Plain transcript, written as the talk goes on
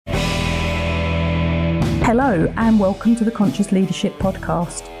Hello and welcome to the Conscious Leadership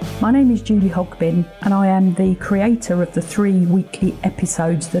Podcast. My name is Julie Hogbin and I am the creator of the 3 weekly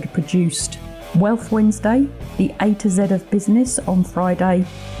episodes that are produced: Wealth Wednesday, the A to Z of Business on Friday,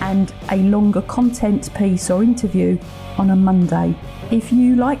 and a longer content piece or interview on a Monday. If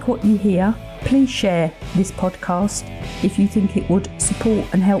you like what you hear, please share this podcast if you think it would support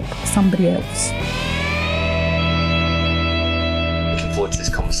and help somebody else. Looking forward to this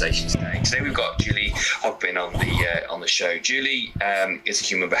conversation today. Today we've got Julie Hogbin on the show. Julie is a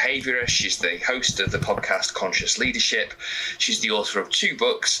human behaviourist. She's the host of the podcast Conscious Leadership. She's the author of 2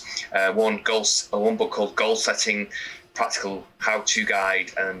 books, one book called Goal Setting, Practical How-To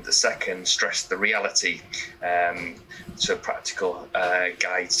Guide, and the second, Stress the Reality. So practical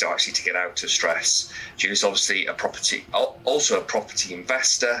guides to actually to get out of stress. Julie's obviously also a property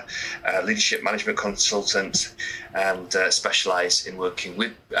investor, leadership management consultant, and specialise in working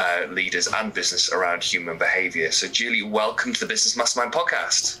with leaders and business around human behaviour. So Julie, welcome to the Business Mastermind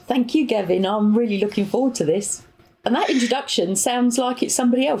podcast. Thank you, Gavin. I'm really looking forward to this. And that introduction sounds like it's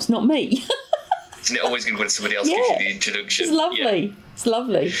somebody else, not me. Isn't it always good when somebody else gives you the introduction? It's lovely. Yeah. It's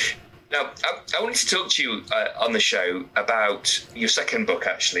lovely. Now, I wanted to talk to you on the show about your second book,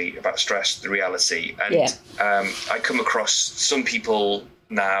 actually, about Stress, the Reality. And I come across some people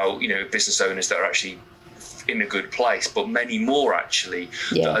now, business owners that are actually in a good place, but many more actually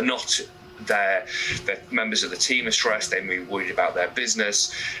that are not. They're members of the team are stressed. They may be worried about their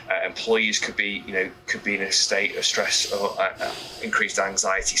business. Employees could be in a state of stress or increased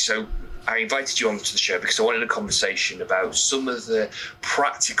anxiety. So I invited you onto the show because I wanted a conversation about some of the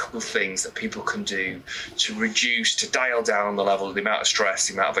practical things that people can do to dial down the level, the amount of stress,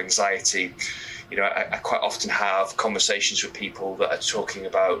 the amount of anxiety. I quite often have conversations with people that are talking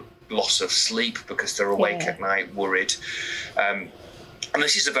about loss of sleep because they're awake at night, worried. And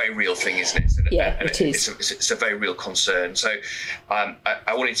this is a very real thing, isn't it? It is. It's a very real concern. So I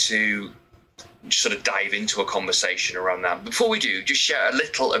wanted to sort of dive into a conversation around that. Before we do, just share a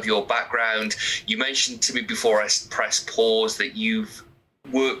little of your background. You mentioned to me before I press pause that you've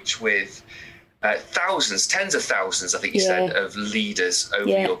worked with thousands, tens of thousands, I think you said, of leaders over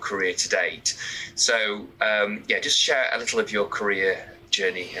your career to date. So, just share a little of your career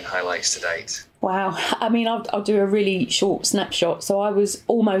journey and highlights to date. Wow. I mean, I'll do a really short snapshot. So I was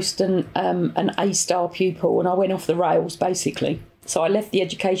almost an A-star pupil and I went off the rails, basically. So I left the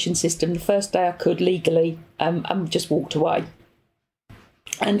education system the first day I could legally and just walked away.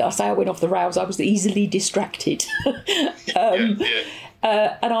 And I say I went off the rails, I was easily distracted. And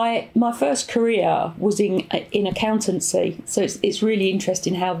my first career was in accountancy. So it's really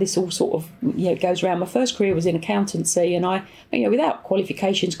interesting how this all sort of goes around. My first career was in accountancy and I without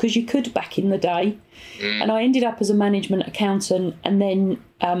qualifications, because you could back in the day. And I ended up as a management accountant and then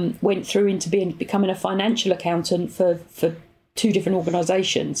went through into becoming a financial accountant for 2 different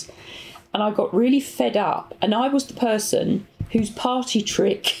organisations. And I got really fed up. And I was the person whose party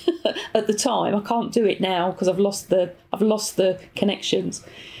trick at the time, I can't do it now because I've lost the connections.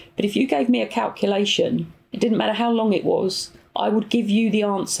 But if you gave me a calculation, it didn't matter how long it was, I would give you the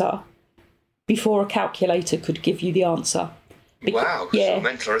answer before a calculator could give you the answer. Wow, so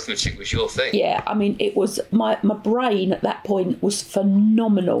mental arithmetic was your thing. Yeah, I mean, it was my brain at that point was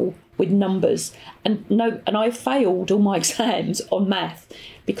phenomenal with numbers, and I failed all my exams on math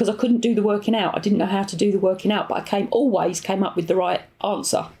because I couldn't do the working out. I didn't know how to do the working out, but I always came up with the right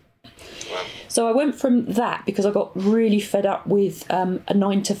answer. Wow. So I went from that because I got really fed up with a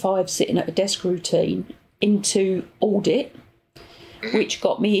 9 to 5 sitting at a desk routine into audit, which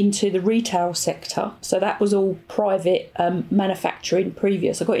got me into the retail sector. So that was all private manufacturing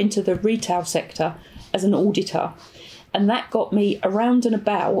previous. I got into the retail sector as an auditor. And that got me around and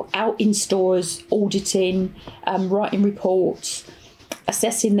about, out in stores, auditing, writing reports,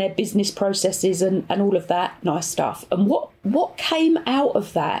 assessing their business processes and all of that nice stuff. And what came out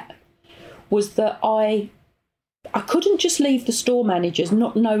of that was that I couldn't just leave the store managers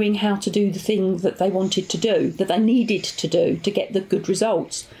not knowing how to do the thing that they wanted to do, that they needed to do to get the good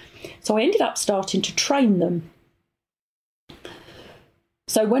results. So I ended up starting to train them.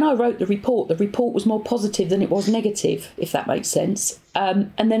 So when I wrote the report was more positive than it was negative, if that makes sense.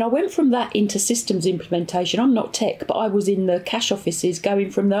 And then I went from that into systems implementation. I'm not tech, but I was in the cash offices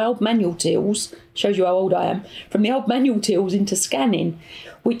going from the old manual tills, shows you how old I am, from the old manual tills into scanning,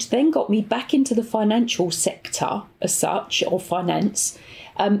 which then got me back into the financial sector as such, or finance.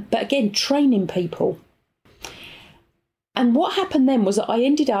 But again, training people. And what happened then was that I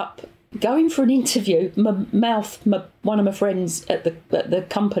ended up going for an interview. One of my friends at the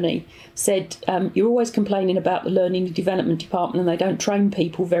company said, you're always complaining about the learning and development department and they don't train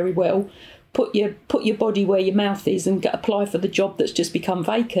people very well. put your body where your mouth is and apply for the job that's just become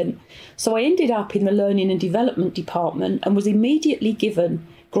vacant. So I ended up in the learning and development department and was immediately given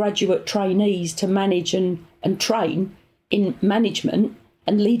graduate trainees to manage and train in management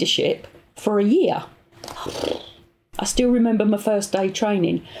and leadership for a year. I still remember my first day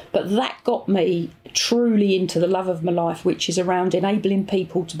training, but that got me truly into the love of my life, which is around enabling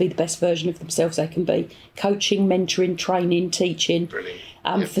people to be the best version of themselves they can be. Coaching, mentoring, training, teaching,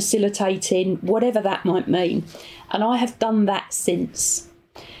 facilitating, whatever that might mean. And I have done that since.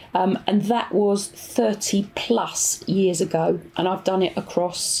 And that was 30 plus years ago. And I've done it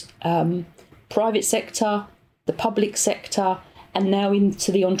across private sector, the public sector, and now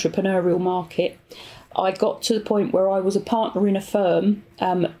into the entrepreneurial market. I got to the point where I was a partner in a firm.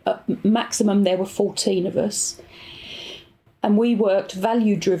 At maximum, there were 14 of us. And we worked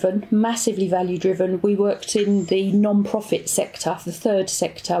value-driven, massively value-driven. We worked in the non-profit sector, the third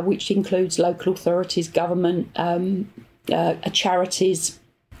sector, which includes local authorities, government, charities,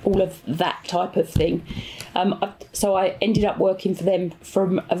 all of that type of thing. So I ended up working for them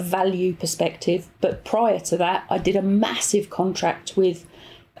from a value perspective. But prior to that, I did a massive contract with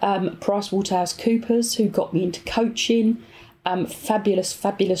PricewaterhouseCoopers, who got me into coaching,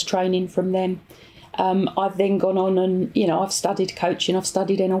 fabulous training from them. I've then gone on and, I've studied coaching, I've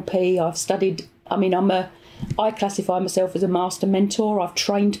studied NLP, I classify myself as a master mentor. I've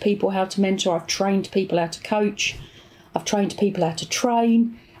trained people how to mentor, I've trained people how to coach, I've trained people how to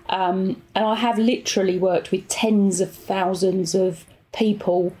train. And I have literally worked with tens of thousands of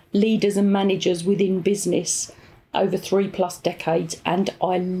people, leaders and managers within business over 3+ decades, and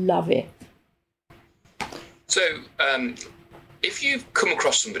I love it. So, if you've come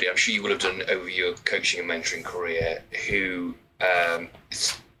across somebody, I'm sure you will have done over your coaching and mentoring career, who,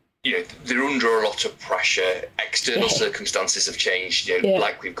 they're under a lot of pressure, external circumstances have changed,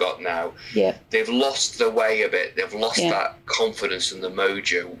 like we've got now. Yeah. They've lost their way a bit, they've lost that confidence and the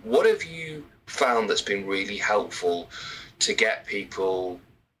mojo. What have you found that's been really helpful to get people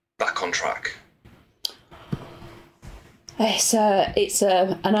back on track? It's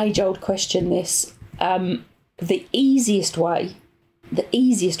an age-old question, this. The easiest way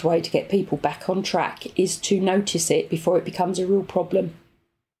to get people back on track is to notice it before it becomes a real problem.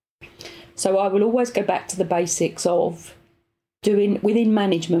 So I will always go back to the basics of doing, within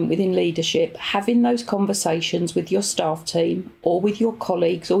management, within leadership, having those conversations with your staff team or with your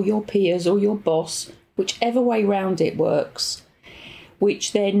colleagues or your peers or your boss, whichever way round it works,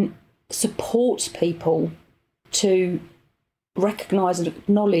 which then supports people to recognise and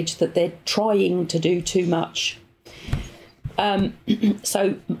acknowledge that they're trying to do too much.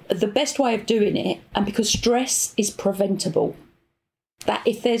 So the best way of doing it, and because stress is preventable, that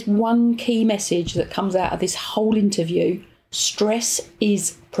if there's one key message that comes out of this whole interview, stress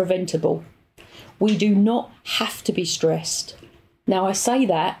is preventable. We do not have to be stressed. Now, I say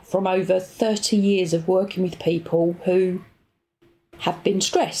that from over 30 years of working with people who have been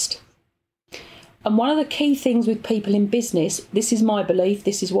stressed. And one of the key things with people in business, this is my belief,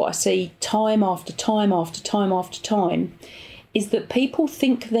 this is what I see time after time after time after time, is that people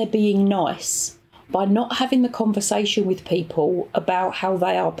think they're being nice by not having the conversation with people about how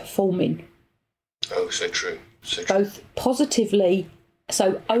they are performing. Oh, so true. So true. Both positively,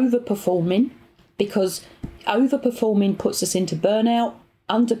 so overperforming, because overperforming puts us into burnout,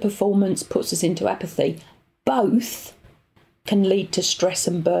 underperformance puts us into apathy. Both can lead to stress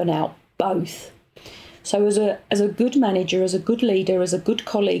and burnout, both. So as a good manager, as a good leader, as a good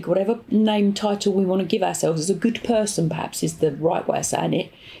colleague, whatever name title we want to give ourselves, as a good person perhaps is the right way of saying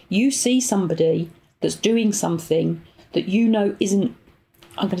it, you see somebody that's doing something that isn't,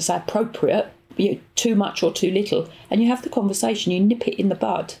 I'm going to say appropriate, too much or too little, and you have the conversation, you nip it in the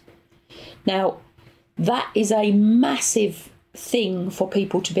bud. Now, that is a massive thing for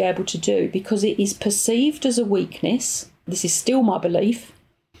people to be able to do because it is perceived as a weakness. This is still my belief.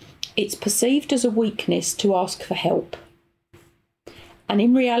 It's perceived as a weakness to ask for help. And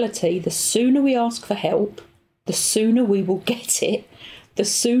in reality, the sooner we ask for help, the sooner we will get it, the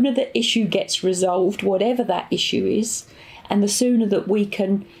sooner the issue gets resolved, whatever that issue is, and the sooner that we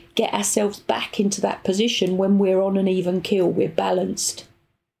can get ourselves back into that position when we're on an even keel, we're balanced.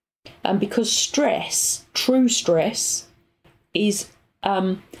 And because stress, true stress, is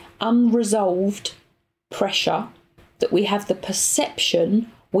unresolved pressure that we have the perception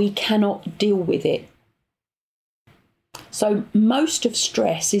we cannot deal with it. So most of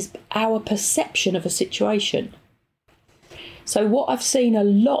stress is our perception of a situation. So what I've seen a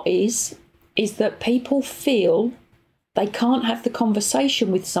lot is that people feel they can't have the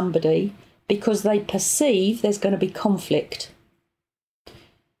conversation with somebody because they perceive there's going to be conflict.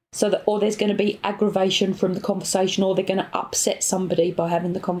 So that, or there's going to be aggravation from the conversation, or they're going to upset somebody by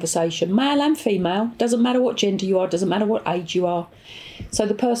having the conversation, male and female, doesn't matter what gender you are, doesn't matter what age you are. So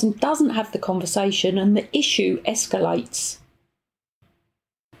the person doesn't have the conversation and the issue escalates.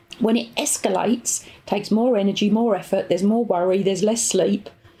 When it escalates, it takes more energy, more effort, there's more worry, there's less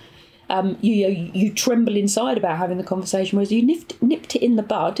sleep. You tremble inside about having the conversation, whereas you nipped it in the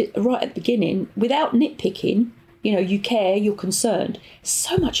bud right at the beginning without nitpicking. You care, you're concerned. It's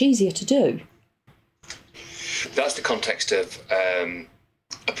so much easier to do. That's the context of a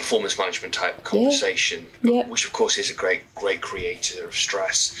performance management type conversation, which of course is a great creator of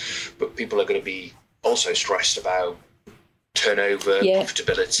stress. But people are going to be also stressed about turnover,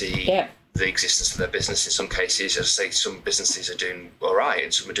 profitability, the existence of their business. In some cases, as I say, some businesses are doing all right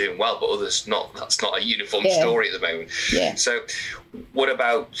and some are doing well, but others not. That's not a uniform story at the moment. Yeah. So what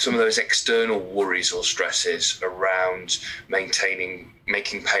about some of those external worries or stresses around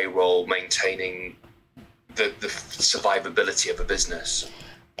making payroll, maintaining the survivability of a business?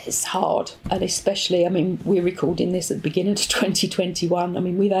 It's hard, and especially, we're recording this at the beginning of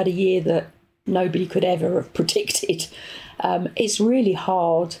 2021. We've had a year that nobody could ever have predicted. It's really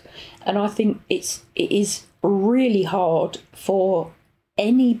hard, and I think it is really hard for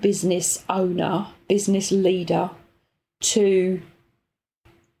any business owner, business leader, to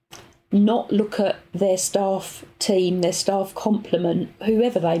not look at their staff team, their staff complement,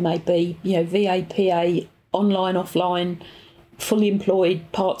 whoever they may be, VA, PA, online, offline, fully employed,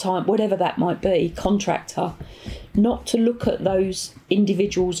 part-time, whatever that might be, contractor, not to look at those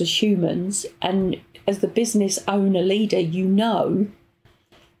individuals as humans. And as the business owner leader, you know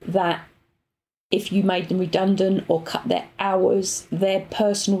that if you made them redundant or cut their hours, their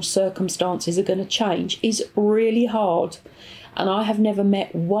personal circumstances are going to change. Is really hard. And I have never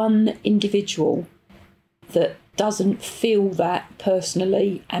met one individual that doesn't feel that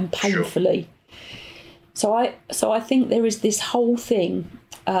personally and painfully. Sure. So I think there is this whole thing,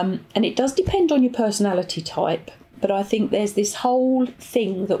 and it does depend on your personality type, but I think there's this whole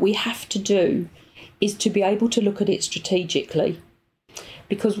thing that we have to do is to be able to look at it strategically.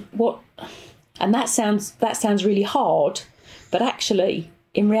 Because that sounds really hard, but actually,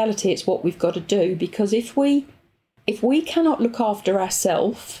 in reality, it's what we've got to do. Because if we cannot look after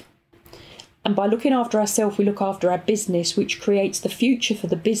ourselves, and by looking after ourselves, we look after our business, which creates the future for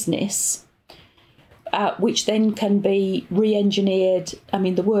the business, which then can be re-engineered.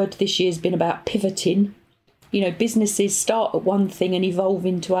 The word this year has been about pivoting. Businesses start at one thing and evolve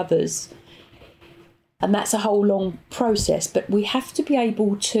into others. And that's a whole long process. But we have to be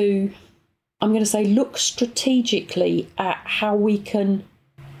able to, look strategically at how we can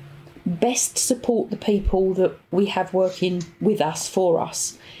best support the people that we have working with us, for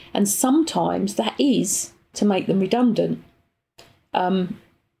us. And sometimes that is to make them redundant.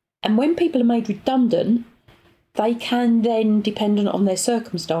 And when people are made redundant, they can then, dependent on their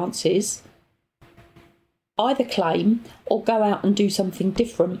circumstances, either claim or go out and do something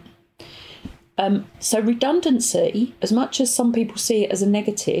different. So redundancy, as much as some people see it as a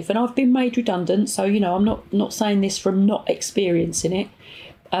negative, and I've been made redundant, so I'm not saying this from not experiencing it.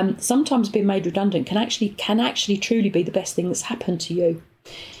 Sometimes being made redundant can actually truly be the best thing that's happened to you.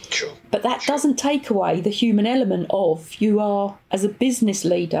 Sure. But that doesn't take away the human element of, you are, as a business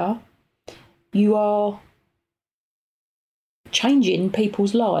leader, you are changing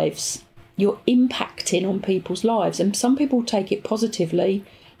people's lives. You're impacting on people's lives, and some people take it positively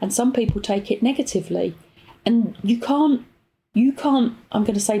and some people take it negatively. And you can't, I'm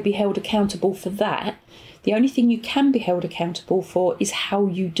going to say, be held accountable for that. The only thing you can be held accountable for is how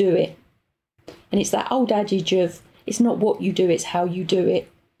you do it. And it's that old adage of, it's not what you do, it's how you do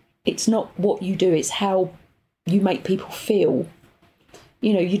it. It's not what you do, it's how you make people feel.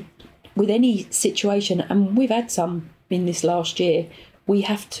 With any situation, and we've had some in this last year, we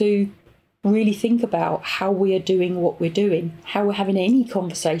have to really think about how we are doing what we're doing, how we're having any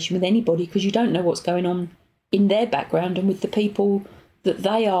conversation with anybody, because you don't know what's going on in their background and with the people that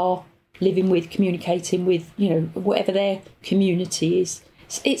they are living with, communicating with, whatever their community is.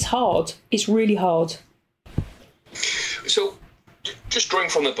 It's hard. It's really hard. So, just drawing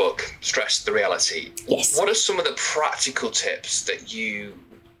from the book, Stress, the Reality. Yes. What are some of the practical tips that you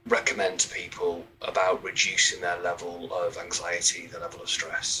recommend to people about reducing their level of anxiety, their level of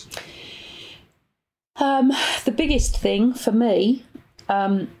stress? The biggest thing for me,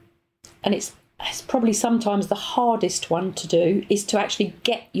 and it's probably sometimes the hardest one to do, is to actually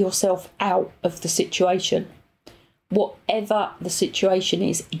get yourself out of the situation. Whatever the situation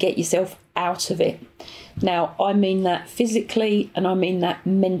is, get yourself out of it. Now, I mean that physically, and I mean that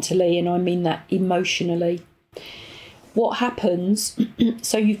mentally, and I mean that emotionally. what happens,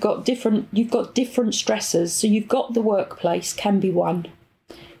 so you've got different stressors. So you've got the workplace can be one.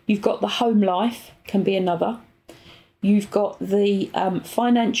 You've got the home life can be another. You've got the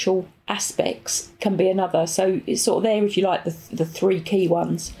financial aspects can be another. So it's sort of there, if you like, the three key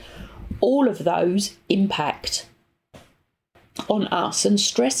ones. All of those impact on us, and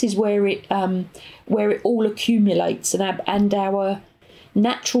stress is where it all accumulates, and our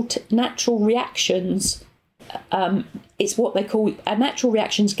natural reactions. It's what they call our natural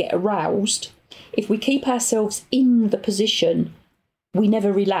reactions get aroused. If we keep ourselves in the position, we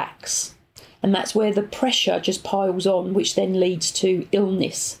never relax. And that's where the pressure just piles on, which then leads to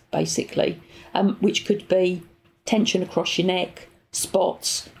illness, basically, which could be tension across your neck,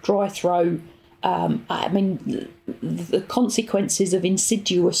 spots, dry throat. I mean, the consequences of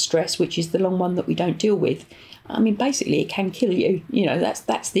insidious stress, which is the long one that we don't deal with. I mean, basically, it can kill you. You know,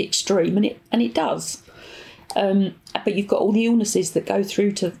 that's the extreme, and it does. But you've got all the illnesses that go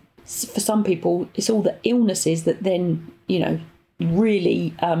through to. For some people, it's all the illnesses that then, you know,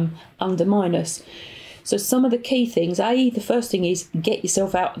 really undermine us. So some of the key things, the first thing is get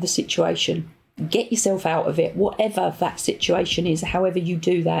yourself out of the situation. Get yourself out of it, whatever that situation is, however you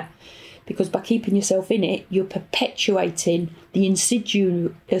do that. Because by keeping yourself in it, you're perpetuating the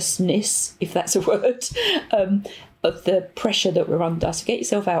insidiousness, if that's a word, of the pressure that we're under. So get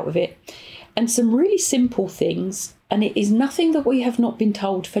yourself out of it. And some really simple things, and it is nothing that we have not been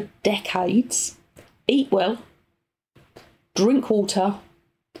told for decades. Eat well. Drink water,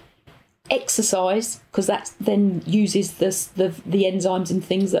 exercise, because that then uses the enzymes and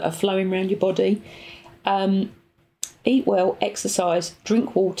things that are flowing around your body. Eat well, exercise,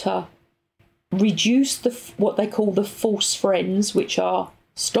 drink water, reduce what they call the false friends, which are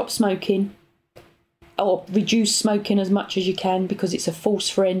stop smoking, or reduce smoking as much as you can, because it's a false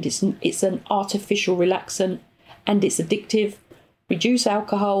friend. It's an artificial relaxant, and it's addictive. Reduce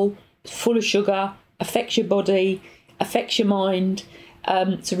alcohol, it's full of sugar, affects your body, affects your mind.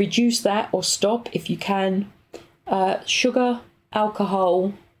 So reduce that or stop if you can. Sugar,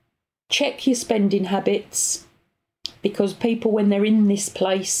 alcohol. Check your spending habits, because people, when they're in this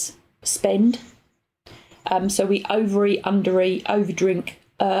place, spend. So we overeat, undereat, overdrink,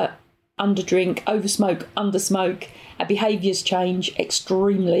 underdrink, oversmoke, undersmoke. Our behaviours change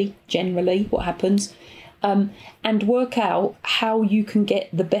extremely, generally, what happens. And work out how you can get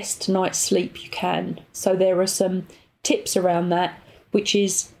the best night's sleep you can. So there are some tips around that, which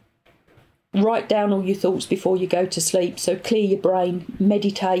is write down all your thoughts before you go to sleep. So clear your brain,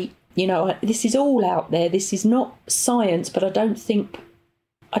 meditate. You know, this is all out there. This is not science, but how am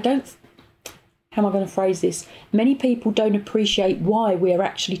I going to phrase this? Many people don't appreciate why we're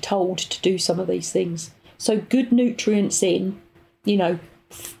actually told to do some of these things. So good nutrients in, you know,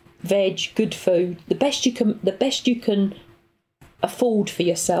 veg, good food, the best you can afford for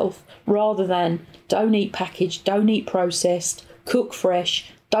yourself, rather than don't eat packaged, don't eat processed, cook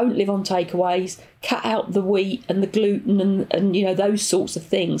fresh, don't live on takeaways, cut out the wheat and the gluten and you know, those sorts of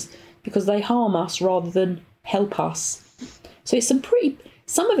things, because they harm us rather than help us. So it's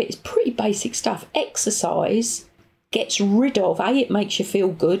some of it is pretty basic stuff. Exercise gets rid of, it makes you feel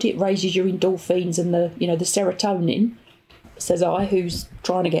good, it raises your endorphins and the serotonin, says I, who's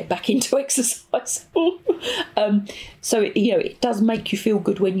trying to get back into exercise. So it does make you feel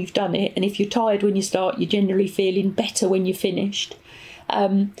good when you've done it, and if you're tired when you start, you're generally feeling better when you're finished.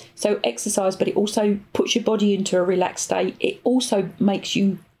 So exercise, but it also puts your body into a relaxed state. It also makes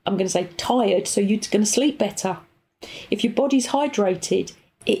you, I'm going to say, tired, so you're going to sleep better. If your body's hydrated,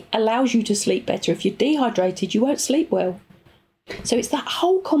 it allows you to sleep better. If you're dehydrated, you won't sleep well. So it's that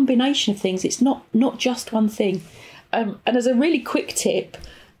whole combination of things. It's not just one thing. And as a really quick tip,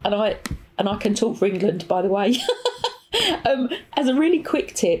 and I can talk for England, by the way. As a really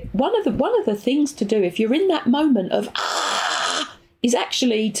quick tip, one of the things to do if you're in that moment of is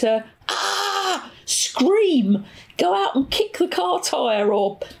actually to scream, go out and kick the car tyre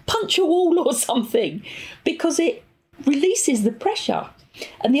or punch a wall or something, because it releases the pressure.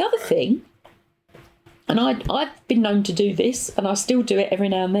 And the other thing, and I've been known to do this, and I still do it every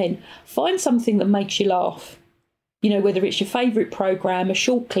now and then, find something that makes you laugh. You know, whether it's your favourite programme, a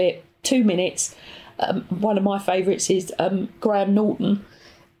short clip, 2 minutes. One of my favourites is Graham Norton.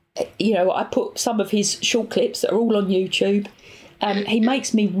 You know, I put some of his short clips that are all on YouTube. He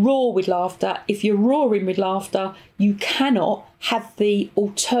makes me roar with laughter. If you're roaring with laughter, you cannot have the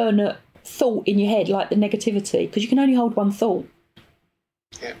alternate thought in your head, like the negativity, because you can only hold one thought.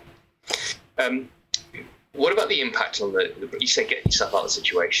 Yeah. What about the impact on you say get yourself out of the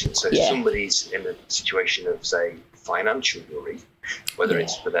situation. So if somebody's in a situation of, say, financial worry, whether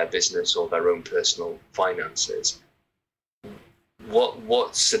it's for their business or their own personal finances,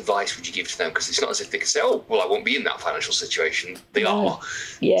 what's advice would you give to them? Because it's not as if they can say, oh, well, I won't be in that financial situation. They are.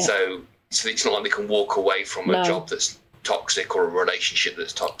 Yeah. So it's not like they can walk away from a job that's toxic or a relationship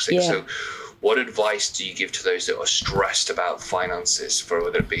that's toxic. Yeah. So what advice do you give to those that are stressed about finances, for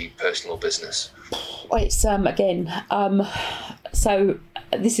whether it be personal or business? It's so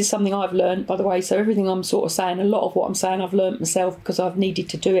this is something I've learned, by the way. So everything I'm sort of saying, a lot of what I'm saying, I've learned myself because I've needed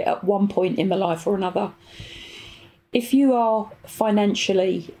to do it at one point in my life or another. If you are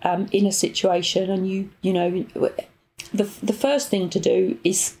financially in a situation and you know, the first thing to do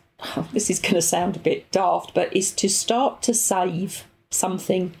is, this is going to sound a bit daft, but is to start to save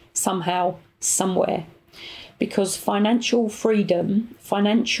something somehow, somewhere. Because financial freedom,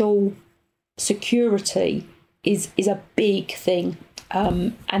 financial security is a big thing,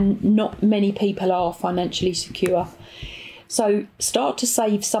 and not many people are financially secure. So start to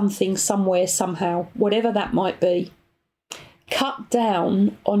save something somewhere, somehow, whatever that might be. Cut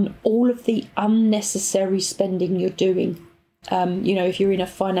down on all of the unnecessary spending you're doing. If you're in a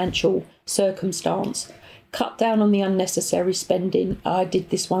financial circumstance, cut down on the unnecessary spending. I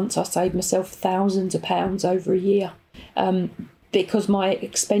did this once. I saved myself thousands of pounds over a year because my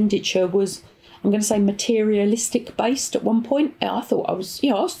expenditure was, I'm going to say, materialistic based at one point. I thought I was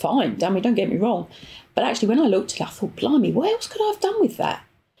fine. I mean, don't get me wrong. But actually, when I looked at it, I thought, blimey, what else could I have done with that?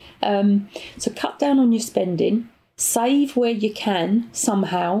 So cut down on your spending. Save where you can,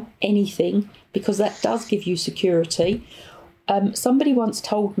 somehow, anything, because that does give you security. Somebody once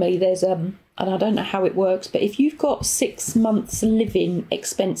told me there's, and I don't know how it works, but if you've got 6 months living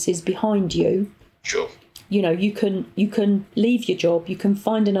expenses behind you, sure, you can leave your job, you can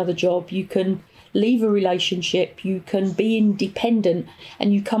find another job, you can leave a relationship, you can be independent,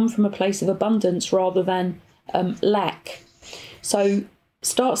 and you come from a place of abundance rather than lack. So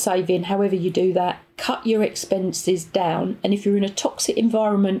start saving, however you do that. Cut your expenses down. And if you're in a toxic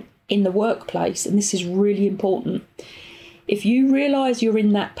environment in the workplace, and this is really important, if you realise you're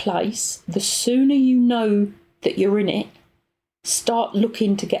in that place, the sooner you know that you're in it, start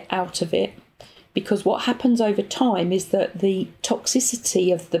looking to get out of it. Because what happens over time is that the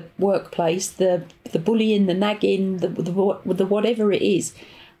toxicity of the workplace, the bullying, the nagging, the whatever it is,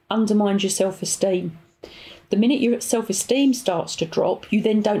 undermines your self-esteem. The minute your self-esteem starts to drop, you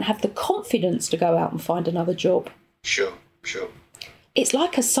then don't have the confidence to go out and find another job. Sure. It's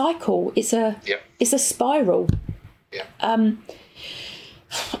like a cycle. It's a spiral. Yeah.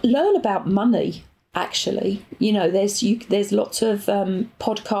 Learn about money. Actually, there's lots of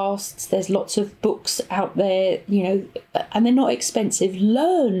podcasts. There's lots of books out there. And they're not expensive.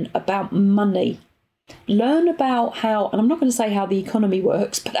 Learn about money. Learn about how, and I'm not going to say how the economy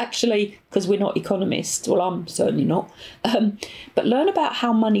works, but actually, because we're not economists, well, I'm certainly not, but learn about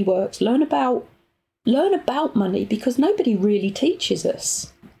how money works. Learn about money, because nobody really teaches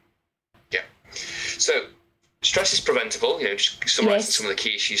us. Yeah. So stress is preventable. Just summarising some of the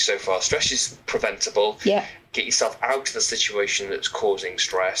key issues so far. Stress is preventable. Yeah. Get yourself out of the situation that's causing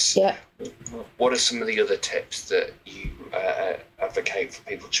stress. Yeah. What are some of the other tips that you advocate for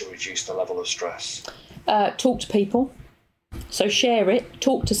people to reduce the level of stress? Talk to people. So share it.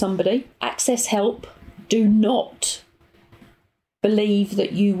 Talk to somebody. Access help. Do not believe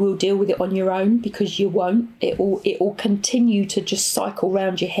that you will deal with it on your own, because you won't. It will continue to just cycle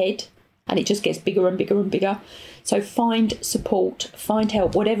round your head, and it just gets bigger and bigger and bigger. So find support, find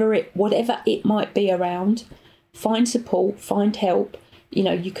help, whatever it might be around. Find support, find help.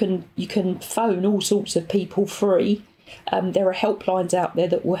 You can phone all sorts of people free. There are helplines out there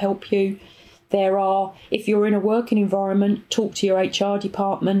that will help you. There are, if you're in a working environment, talk to your HR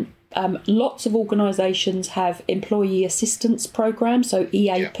department. Lots of organisations have employee assistance programs, so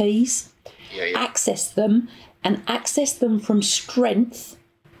EAPs. Yeah. Access them, and access them from strength,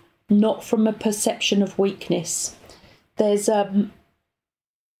 not from a perception of weakness. There's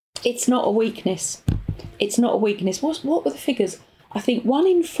it's not a weakness. It's not a weakness. What were the figures? I think 1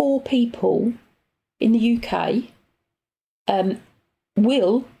 in 4 people in the UK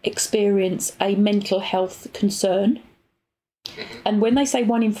will experience a mental health concern. And when they say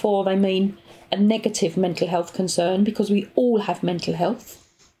 1 in 4, they mean a negative mental health concern, because we all have mental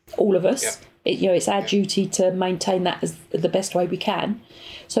health, all of us. Yeah. It's our duty to maintain that as the best way we can.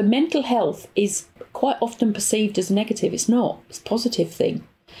 So mental health is quite often perceived as negative. It's not. It's a positive thing.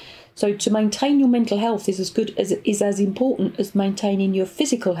 So to maintain your mental health is as important as maintaining your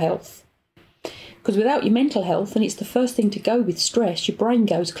physical health. Because without your mental health, and it's the first thing to go with stress, your brain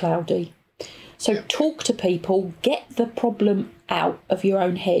goes cloudy. So talk to people, get the problem out of your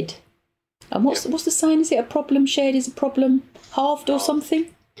own head. And what's the saying? Is it a problem shared is a problem halved or something?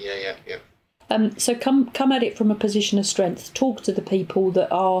 Yeah. So come at it from a position of strength. Talk to the people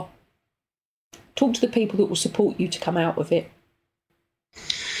that will support you to come out of it.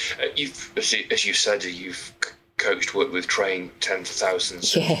 You've, as you said, you've coached, worked with, trained tens of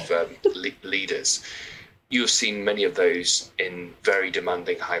thousands of leaders. You've seen many of those in very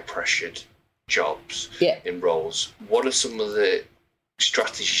demanding, high-pressured jobs, in roles. What are some of the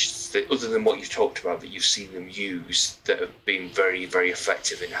strategies that, other than what you've talked about, that you've seen them use that have been very, very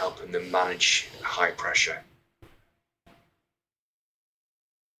effective in helping them manage high pressure?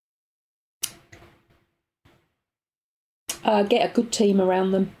 Get a good team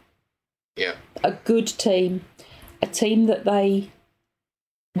around them. Yeah. A good team. A team that they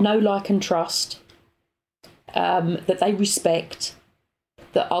know, like and trust, that they respect,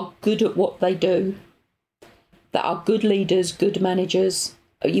 that are good at what they do, that are good leaders, good managers,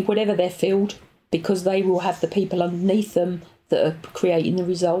 whatever their field, because they will have the people underneath them that are creating the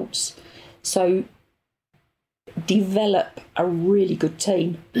results. So develop a really good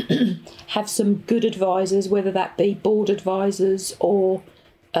team. Have some good advisors, whether that be board advisors or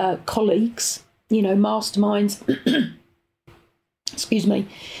colleagues, masterminds. Excuse me.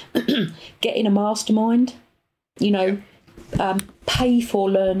 Get in a mastermind, pay for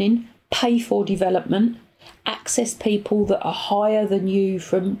learning, pay for development, access people that are higher than you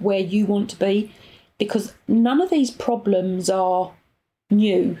from where you want to be, because none of these problems are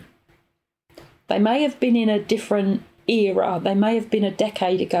new. They may have been in a different era. They may have been a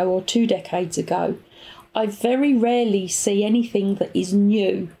decade ago or 2 decades ago. I very rarely see anything that is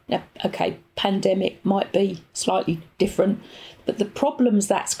new. Now, okay, pandemic might be slightly different, but the problems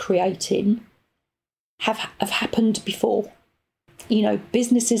that's creating have happened before.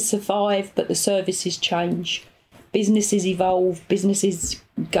 Businesses survive, but the services change. Businesses evolve, businesses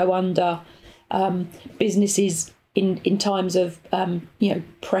go under, businesses in times of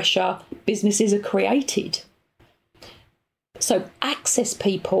pressure, businesses are created. So access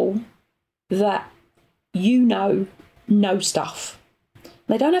people that know stuff.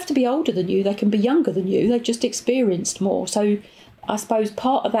 They don't have to be older than you, they can be younger than you, they've just experienced more. So I suppose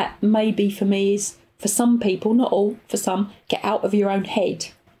part of that maybe for me is, for some people, not all, for some, get out of your own head,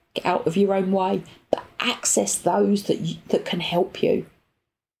 get out of your own way, but access those that can help you.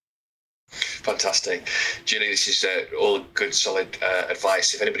 Fantastic. Julie, this is all good, solid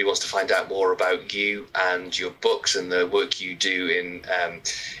advice. If anybody wants to find out more about you and your books and the work you do in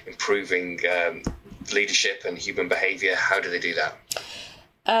improving leadership and human behaviour, how do they do that?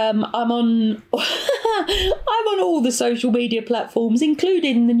 I'm on I'm on all the social media platforms,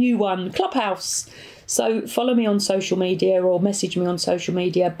 including the new one, Clubhouse. So follow me on social media or message me on social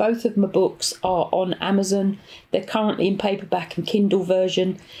media. Both of my books are on Amazon. They're currently in paperback and Kindle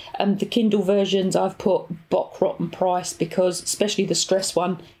version. The Kindle versions I've put bock rotten price, because especially the stress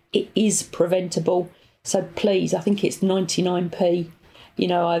one, it is preventable. So please, I think it's 99p.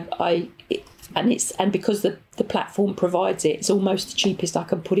 And because the platform provides it, it's almost the cheapest I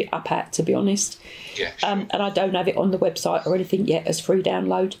can put it up at, to be honest. Yeah. Sure. And I don't have it on the website or anything yet as free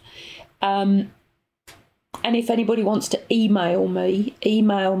download. And if anybody wants to email me,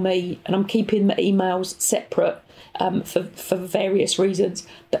 and I'm keeping the emails separate for various reasons,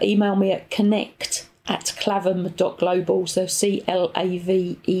 but email me at connect@clavem.global, so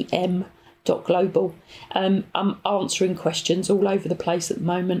CLAVEM.global. I'm answering questions all over the place at the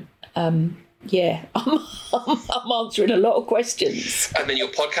moment. I'm answering a lot of questions. And then your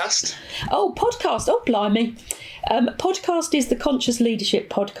podcast? Podcast. Oh, blimey. Podcast is the Conscious Leadership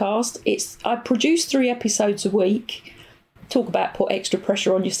Podcast. I produce 3 episodes a week. Talk about put extra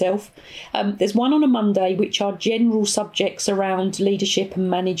pressure on yourself. There's one on a Monday, which are general subjects around leadership and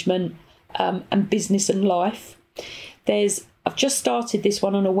management and business and life. I've just started this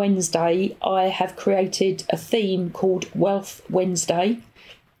one on a Wednesday. I have created a theme called Wealth Wednesday,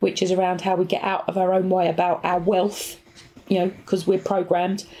 which is around how we get out of our own way about our wealth, because we're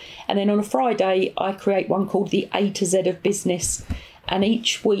programmed. And then on a Friday, I create one called the A to Z of Business. And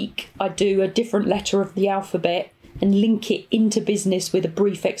each week I do a different letter of the alphabet and link it into business with a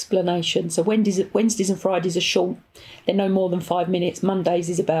brief explanation. So Wednesdays and Fridays are short. They're no more than 5 minutes. Mondays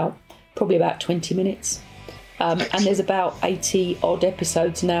is probably about 20 minutes. And there's about 80 odd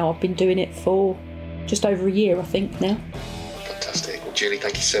episodes now. I've been doing it for just over a year, I think, now. Fantastic. Well, Julie,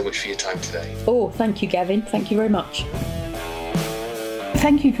 thank you so much for your time today. Oh, thank you, Gavin. Thank you very much.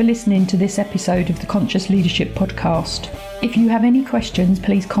 Thank you for listening to this episode of the Conscious Leadership Podcast. If you have any questions,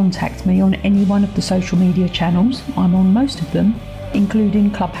 please contact me on any one of the social media channels. I'm on most of them, including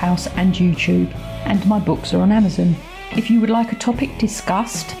Clubhouse and YouTube, and my books are on Amazon. If you would like a topic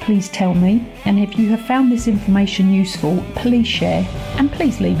discussed, please tell me, and if you have found this information useful, please share and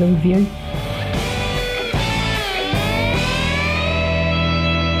please leave a review.